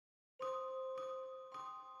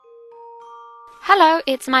Hello,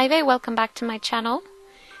 it's Maive, welcome back to my channel.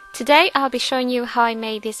 Today I'll be showing you how I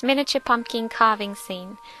made this miniature pumpkin carving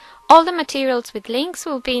scene. All the materials with links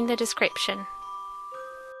will be in the description.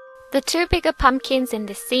 The two bigger pumpkins in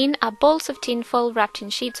this scene are balls of tinfoil wrapped in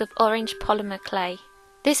sheets of orange polymer clay.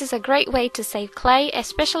 This is a great way to save clay,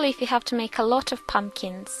 especially if you have to make a lot of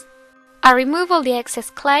pumpkins. I remove all the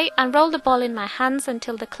excess clay and roll the ball in my hands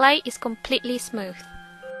until the clay is completely smooth.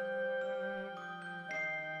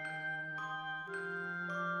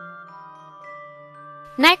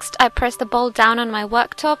 Next, I press the ball down on my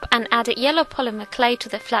worktop and added yellow polymer clay to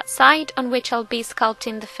the flat side on which I'll be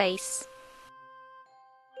sculpting the face.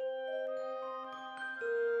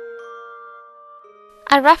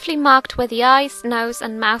 I roughly marked where the eyes, nose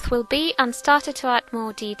and mouth will be and started to add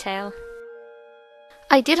more detail.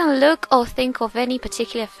 I didn't look or think of any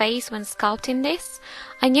particular face when sculpting this.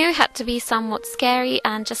 I knew it had to be somewhat scary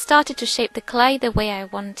and just started to shape the clay the way I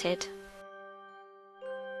wanted.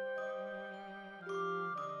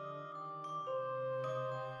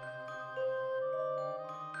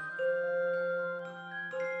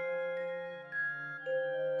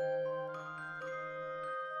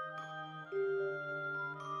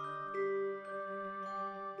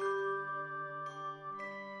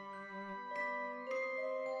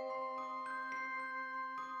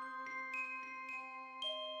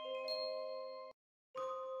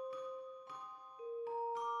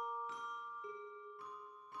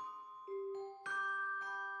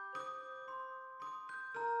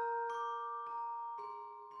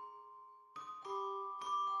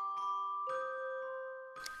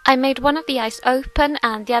 I made one of the eyes open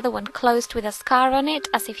and the other one closed with a scar on it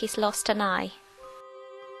as if he's lost an eye.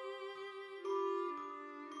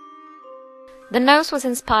 The nose was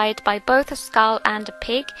inspired by both a skull and a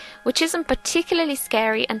pig, which isn't particularly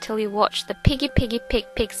scary until you watch the piggy piggy pig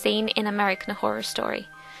pig scene in American Horror Story.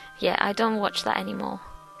 Yeah, I don't watch that anymore.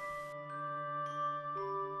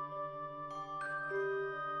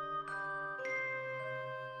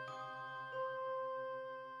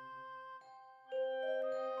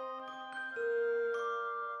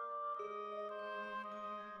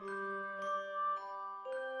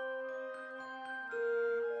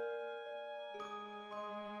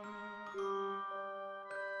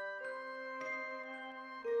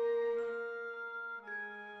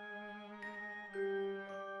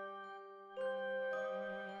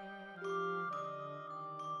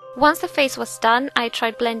 Once the face was done, I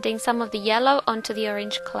tried blending some of the yellow onto the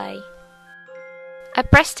orange clay. I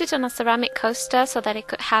pressed it on a ceramic coaster so that it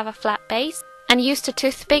could have a flat base and used a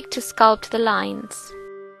toothpick to sculpt the lines.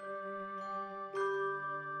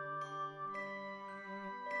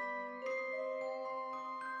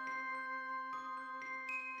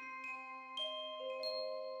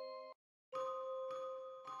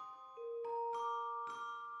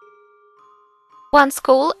 Once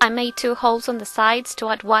cool, I made 2 holes on the sides to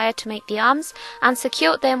add wire to make the arms and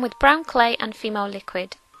secured them with brown clay and Fimo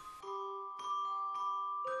liquid.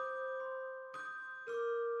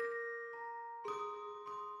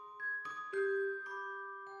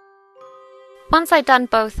 Once I'd done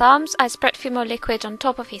both arms, I spread Fimo liquid on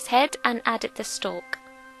top of his head and added the stalk.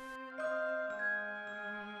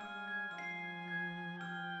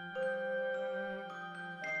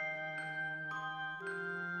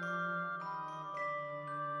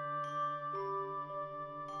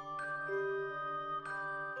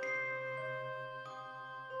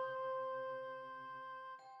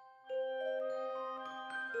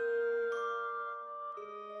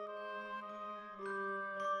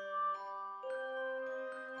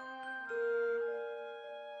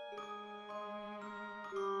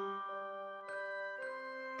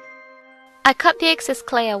 I cut the excess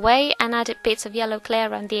clay away and added bits of yellow clay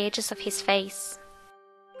around the edges of his face.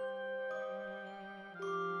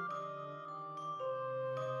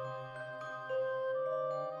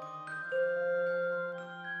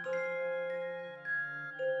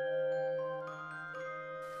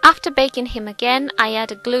 After baking him again, I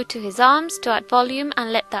added glue to his arms to add volume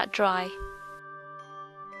and let that dry.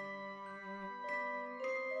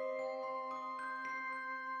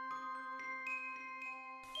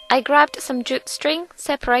 I grabbed some jute string,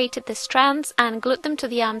 separated the strands and glued them to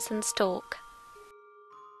the arms and stalk.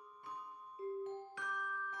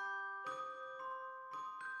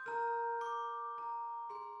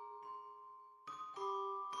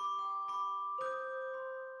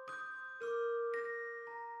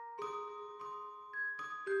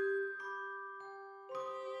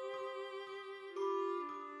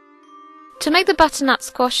 To make the butternut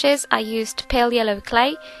squashes, I used pale yellow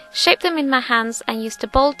clay, shaped them in my hands and used a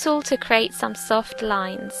bowl tool to create some soft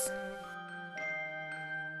lines.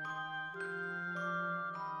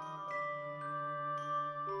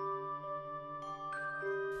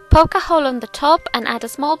 Poke a hole on the top and add a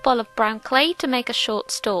small ball of brown clay to make a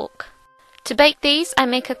short stalk. To bake these, I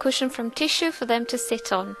make a cushion from tissue for them to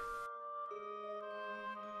sit on.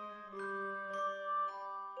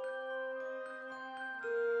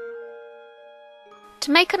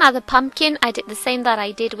 To make another pumpkin, I did the same that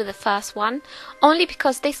I did with the first one, only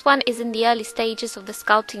because this one is in the early stages of the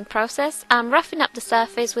sculpting process. I'm roughing up the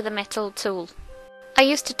surface with a metal tool. I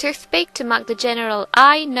used a toothpick to mark the general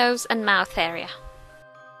eye, nose and mouth area.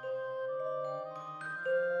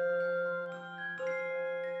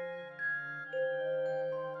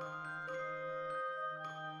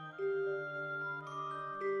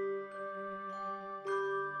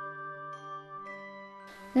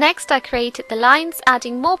 Next I created the lines,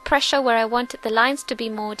 adding more pressure where I wanted the lines to be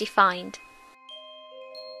more defined.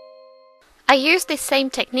 I used this same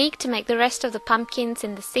technique to make the rest of the pumpkins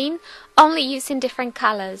in the scene, only using different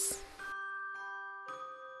colours.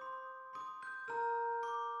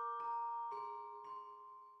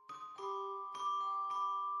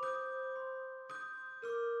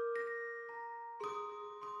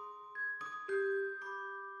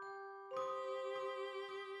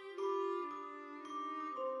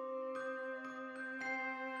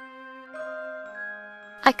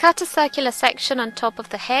 I cut a circular section on top of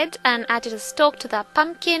the head and added a stalk to that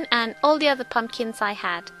pumpkin and all the other pumpkins I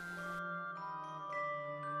had.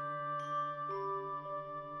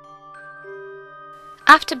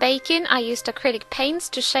 After baking, I used acrylic paints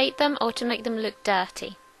to shade them or to make them look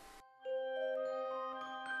dirty.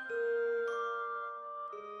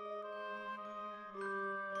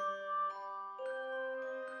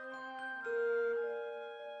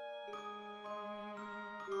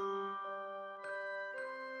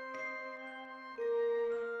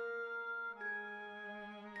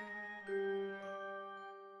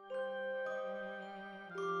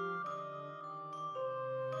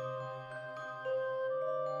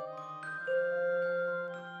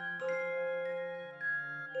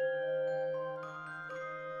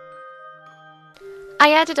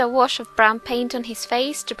 I added a wash of brown paint on his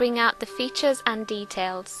face to bring out the features and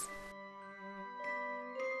details.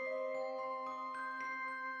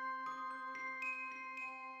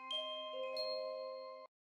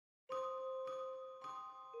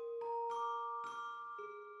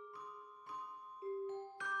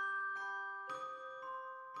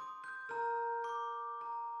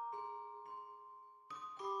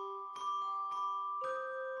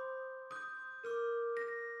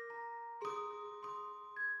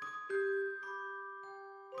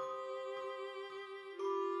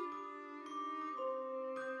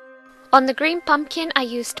 On the green pumpkin I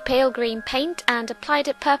used pale green paint and applied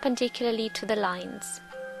it perpendicularly to the lines.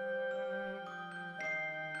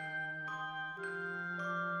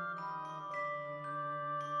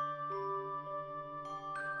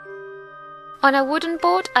 On a wooden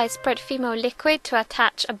board I spread Fimo liquid to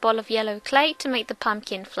attach a ball of yellow clay to make the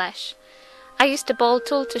pumpkin flesh. I used a ball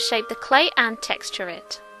tool to shape the clay and texture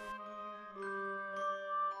it.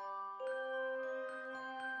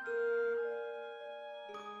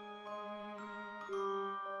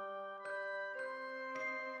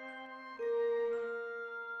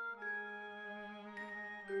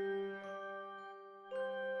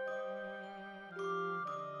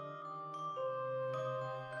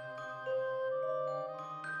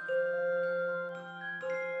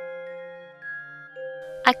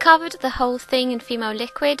 I covered the whole thing in Fimo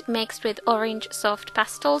liquid mixed with orange soft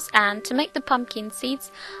pastels, and to make the pumpkin seeds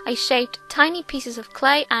I shaped tiny pieces of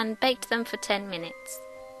clay and baked them for 10 minutes.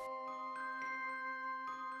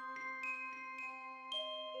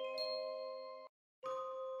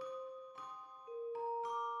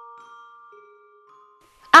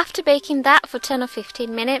 After baking that for 10 or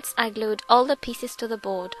 15 minutes I glued all the pieces to the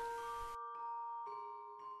board.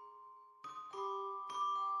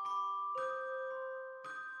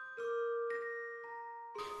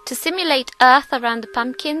 To simulate earth around the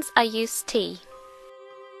pumpkins, I used tea.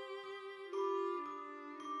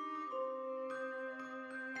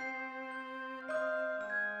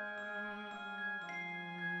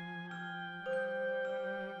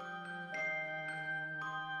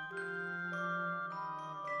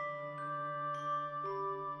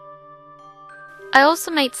 I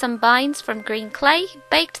also made some binds from green clay,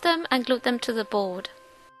 baked them and glued them to the board.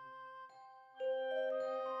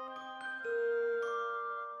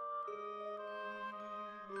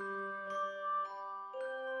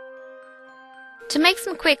 To make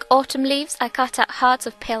some quick autumn leaves, I cut out hearts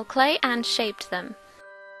of pale clay and shaped them.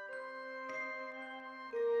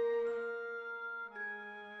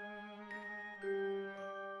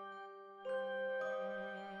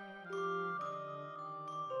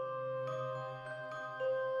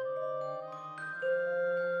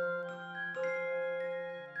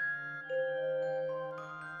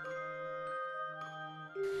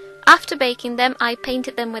 After baking them, I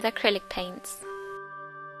painted them with acrylic paints.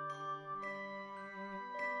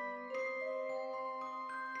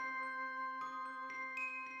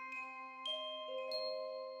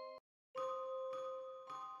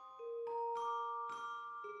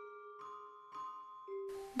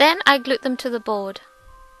 Then I glued them to the board.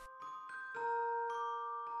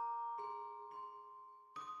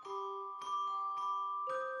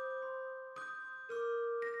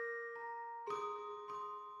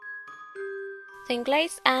 Thin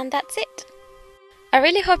glaze, and that's it. I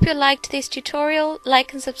really hope you liked this tutorial.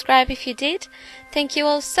 Like and subscribe if you did. Thank you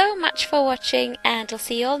all so much for watching, and I'll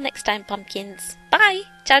see you all next time, pumpkins. Bye!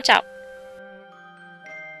 Ciao ciao!